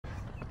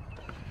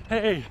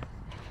Hey,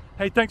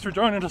 thanks for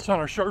joining us on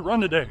our short run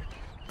today.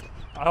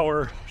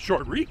 Our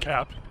short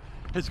recap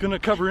is going to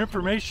cover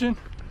information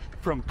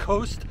from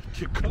coast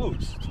to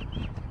coast.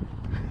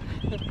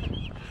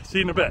 See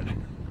you in a bit.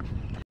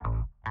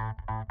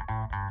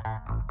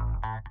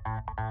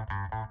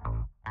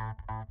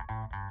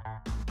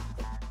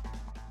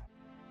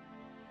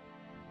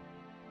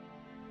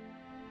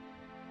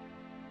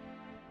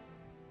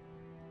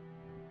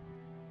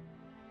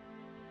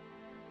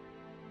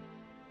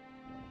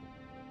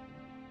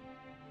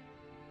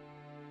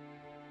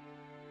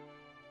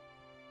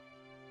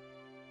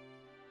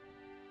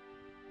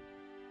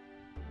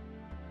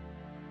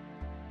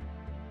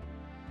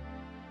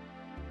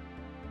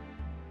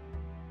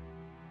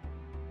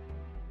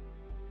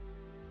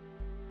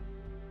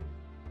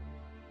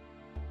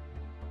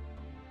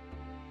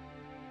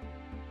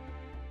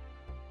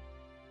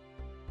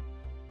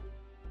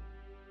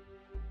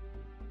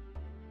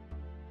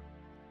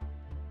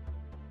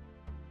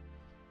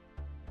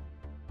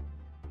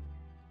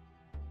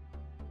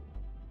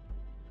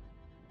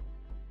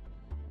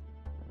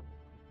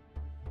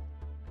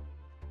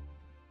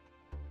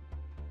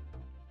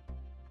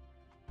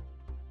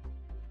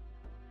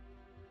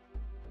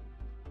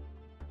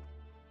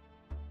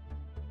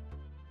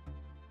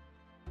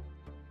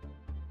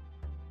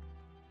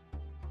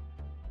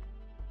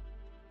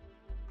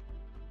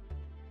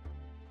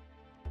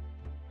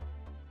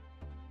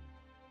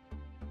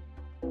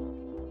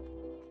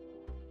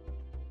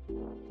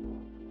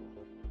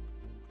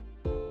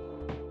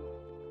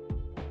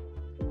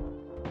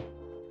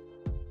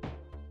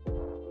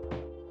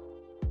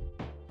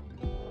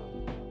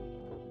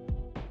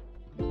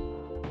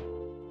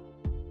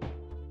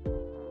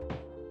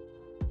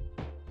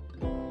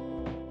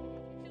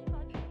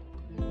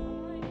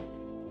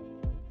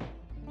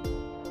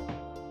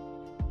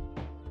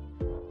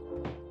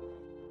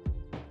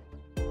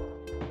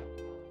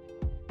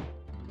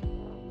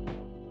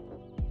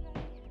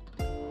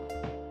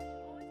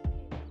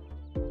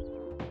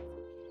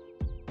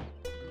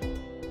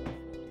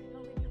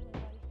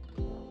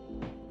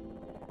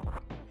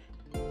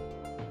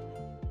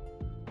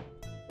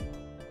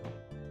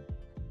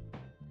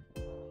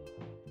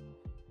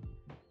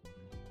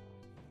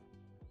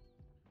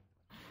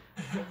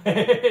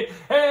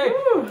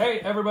 Hey,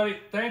 everybody.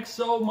 Thanks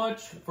so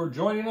much for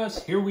joining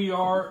us. Here we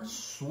are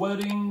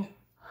sweating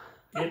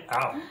it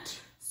out.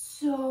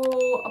 So,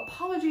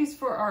 apologies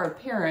for our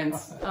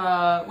appearance.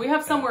 We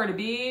have somewhere to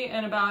be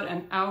in about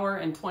an hour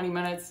and 20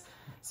 minutes,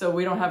 so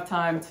we don't have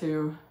time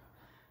to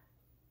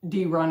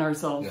de-run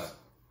ourselves. Yeah.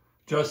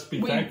 Just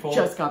be thankful. We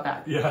just got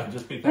back. Yeah,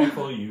 just be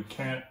thankful you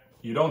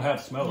don't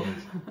have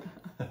smell-o-vision.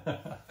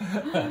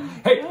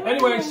 Hey,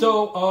 anyway,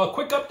 so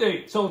quick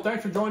update. So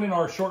thanks for joining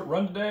our short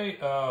run today.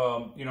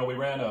 We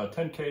ran a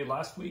 10K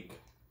last week,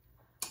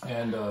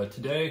 and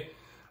today,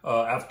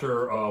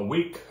 after a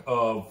week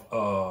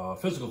of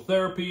physical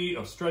therapy,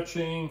 of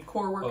stretching,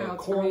 core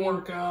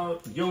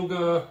workout,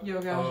 yoga,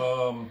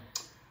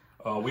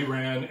 we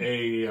ran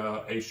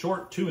a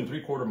short 2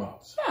 3/4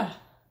 miles. Yeah.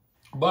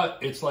 But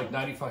it's like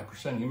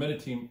 95%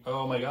 humidity.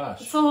 Oh my gosh.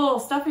 It's a little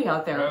stuffy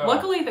out there. Yeah.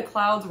 Luckily, the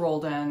clouds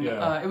rolled in.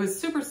 Yeah. It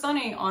was super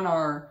sunny on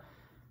our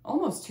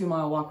almost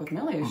 2-mile walk with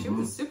Millie. She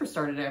was a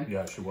superstar today.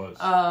 Yeah, she was.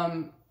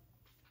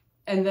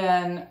 And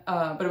then,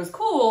 but it was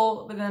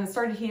cool, but then it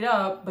started to heat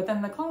up, but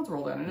then the clouds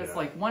rolled in, and it's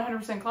like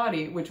 100%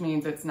 cloudy, which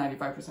means it's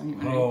 95%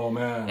 humidity. Oh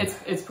man.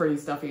 It's pretty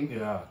stuffy.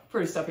 Yeah.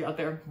 Pretty stuffy out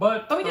there.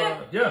 But we did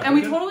it. Yeah. And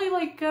we totally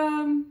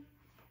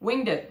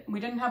winged it.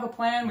 We didn't have a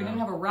plan. We didn't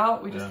have a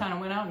route. We just kind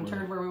of went out and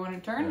turned where we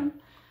wanted to turn. And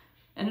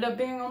ended up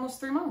being almost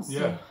 3 miles.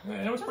 Yeah.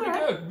 And it was pretty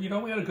good.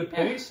 We had a good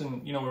pace,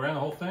 and we ran the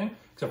whole thing,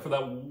 except for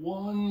that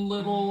one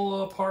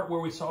little part where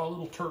we saw a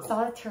little turtle.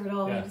 Saw a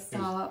turtle. Yeah, We had to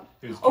stop.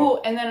 it was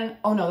And then,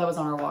 no, that was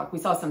on our walk. We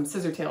saw some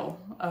scissortail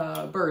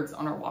birds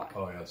on our walk.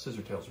 Oh yeah,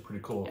 scissortails are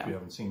pretty cool if you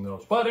haven't seen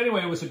those. But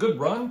anyway, it was a good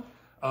run.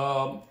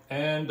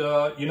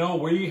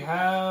 We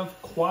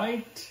have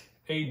quite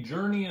a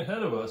journey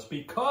ahead of us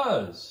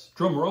because,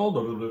 drum roll,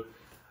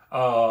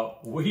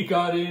 we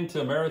got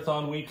into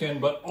marathon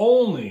weekend, but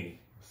only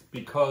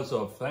because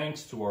of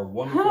thanks to our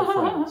wonderful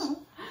friends.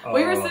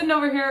 We were sitting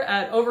over here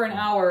at over an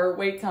hour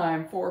wait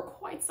time for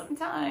quite some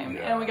time,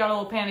 and we got a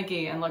little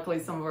panicky, and luckily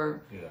some of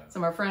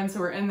our friends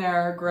who were in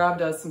there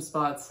grabbed us some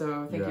spots.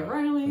 So thank you,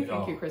 Riley.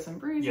 Thank you, Chris and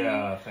Breezy.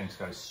 Yeah, thanks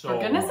guys so for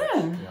getting us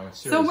in. Yeah,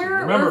 so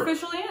we're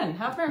officially in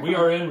half marathon. We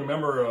are in.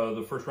 Remember,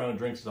 the first round of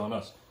drinks is on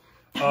us.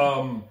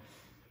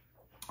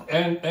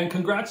 And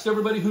congrats to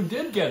everybody who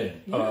did get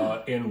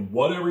in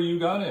whatever you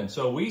got in.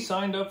 So we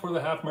signed up for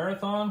the half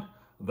marathon.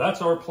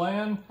 That's our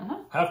plan.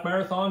 Half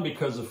marathon,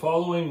 because the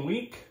following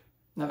week,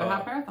 another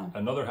half marathon.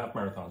 Another half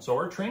marathon. So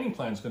our training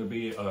plan is going to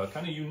be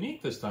kind of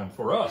unique this time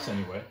for us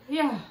anyway.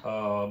 Yeah.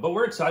 But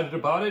we're excited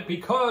about it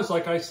because,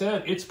 like I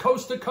said, it's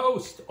coast to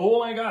coast. Oh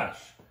my gosh.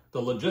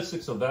 The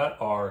logistics of that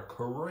are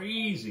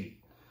crazy.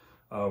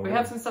 We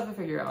have some stuff to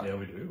figure out. Yeah,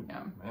 we do.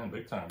 Yeah. Man,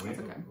 big time. That's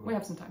okay. We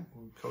have some time.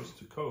 Coast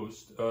to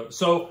coast.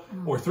 So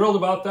we're thrilled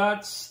about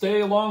that.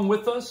 Stay along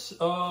with us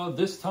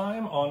this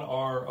time on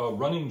our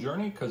running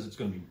journey because it's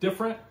going to be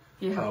different.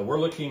 Yeah. We're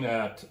looking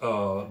at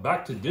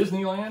back to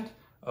Disneyland,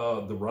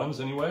 the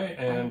runs anyway,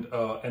 and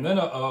then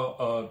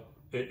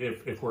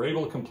if we're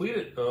able to complete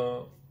it,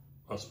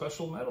 a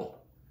special medal,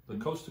 the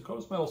Coast to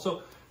Coast medal.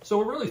 So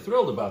we're really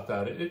thrilled about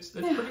that. It's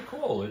pretty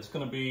cool. It's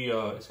gonna be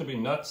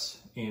nuts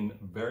in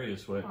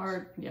various ways.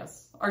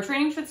 Our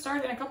training should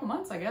start in a couple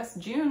months, I guess.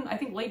 June, I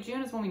think late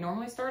June is when we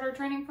normally start our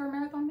training for a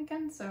marathon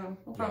weekend. So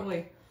we'll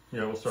probably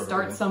we'll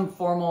start some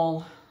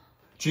formal.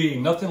 Gee,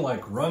 nothing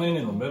like running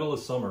in the middle of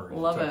summer.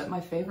 Love it.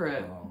 My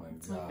favorite. Oh my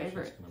It's gosh, my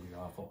favorite. It's gonna be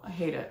awful. I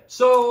hate it.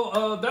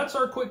 So that's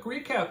our quick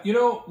recap. You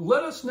know,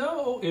 let us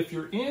know if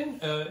you're in,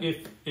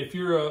 if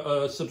you're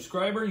a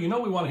subscriber. You know,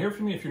 we want to hear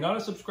from you. If you're not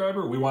a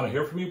subscriber, we want to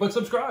hear from you, but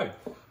subscribe.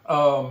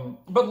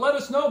 But let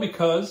us know,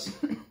 because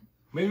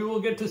maybe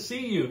we'll get to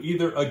see you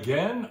either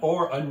again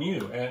or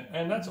anew,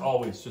 and that's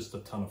always just a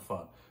ton of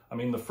fun. I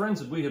mean, the friends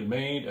that we have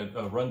made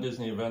at Run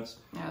Disney events.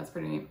 Yeah, it's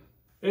pretty neat.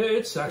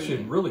 It's actually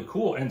really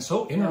cool and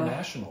so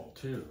international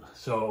too.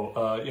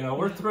 So, you know,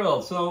 we're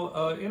thrilled.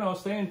 So, you know,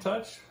 stay in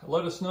touch.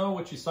 Let us know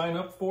what you sign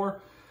up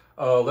for.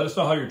 Let us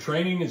know how your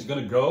training is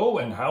going to go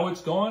and how it's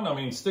going. I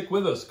mean, stick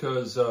with us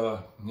because,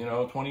 you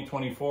know,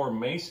 2024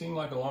 may seem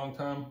like a long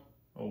time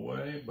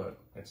away, but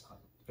it's not.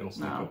 It'll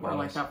sneak up on us. We're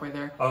like halfway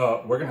there.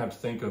 We're going to have to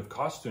think of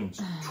costumes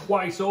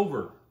twice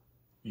over.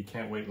 You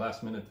can't wait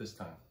last minute this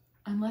time.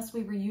 Unless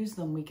we reuse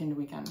them weekend to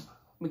weekend.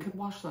 We could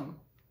wash them.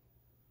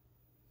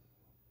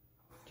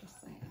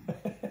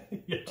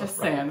 Just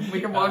saying. We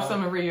could wash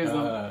them and reuse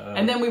them.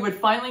 And then we would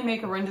finally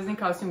make a Run Disney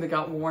costume that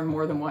got worn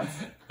more than once.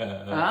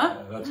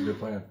 That's a good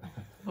plan.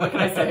 What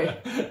can I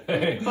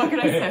say? What can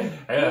I say?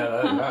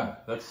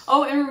 That's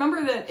oh, and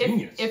remember that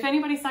genius. if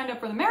anybody signed up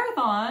for the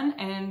marathon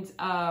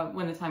and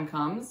when the time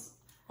comes,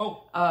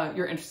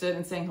 you're interested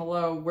in saying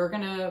hello, we're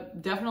going to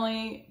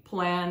definitely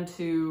plan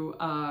to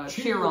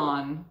cheer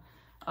on.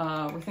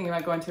 We're thinking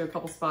about going to a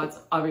couple spots.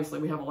 Obviously,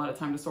 we have a lot of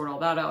time to sort all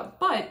that out,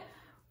 but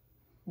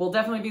we'll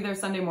definitely be there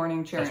Sunday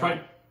morning cheering. That's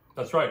right.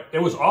 That's right. It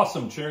was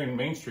awesome cheering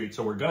Main Street,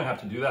 so we're going to have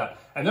to do that.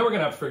 And then we're going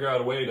to have to figure out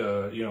a way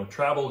to, you know,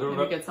 travel to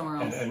maybe get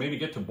somewhere else. And maybe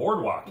get to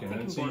Boardwalk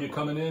and see you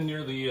coming in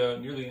near the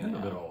end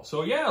of it all.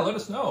 So yeah, let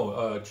us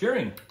know.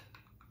 Cheering.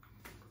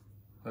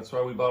 That's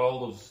why we bought all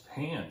those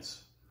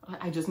hands.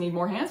 I just need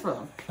more hands for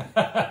them.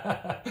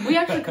 We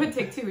actually could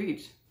take 2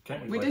 each.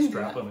 Can't we didn't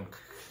strap them?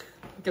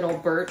 Good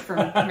old Bert from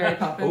Mary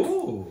Poppins.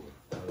 Ooh,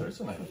 there's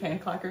an idea. Fan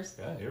clackers.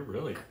 Yeah, you're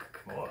really,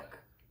 boy,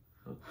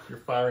 you're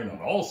firing on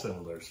all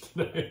cylinders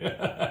today.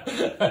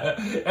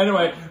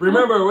 Anyway,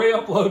 remember, we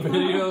upload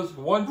videos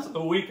once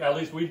a week, at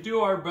least. We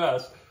do our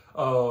best.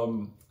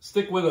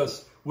 Stick with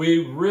us.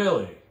 We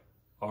really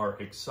are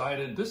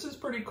excited. This is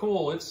pretty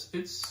cool. It's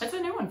a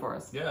new one for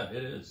us. Yeah,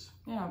 it is.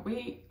 Yeah,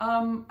 we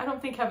I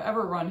don't think have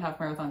ever run half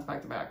marathons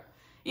back to back.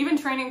 Even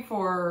training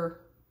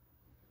for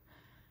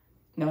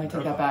no, I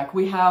take that back.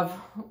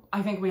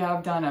 I think we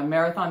have done a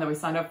marathon that we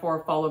signed up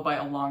for, followed by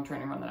a long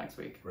training run the next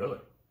week. Really?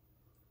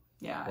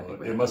 Yeah, I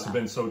think it must have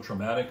been so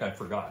traumatic, I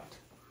forgot.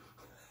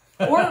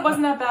 Or it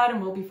wasn't that bad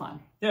and we'll be fine.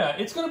 Yeah,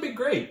 it's going to be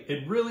great.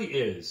 It really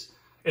is.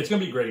 It's going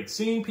to be great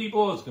seeing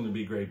people. It's going to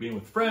be great being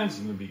with friends.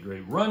 It's going to be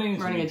great running.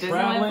 It's going to be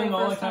traveling,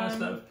 all that kind of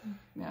stuff.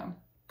 Yeah.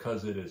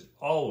 Because it is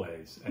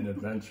always an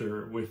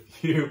adventure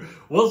with you.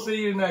 We'll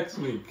see you next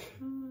week.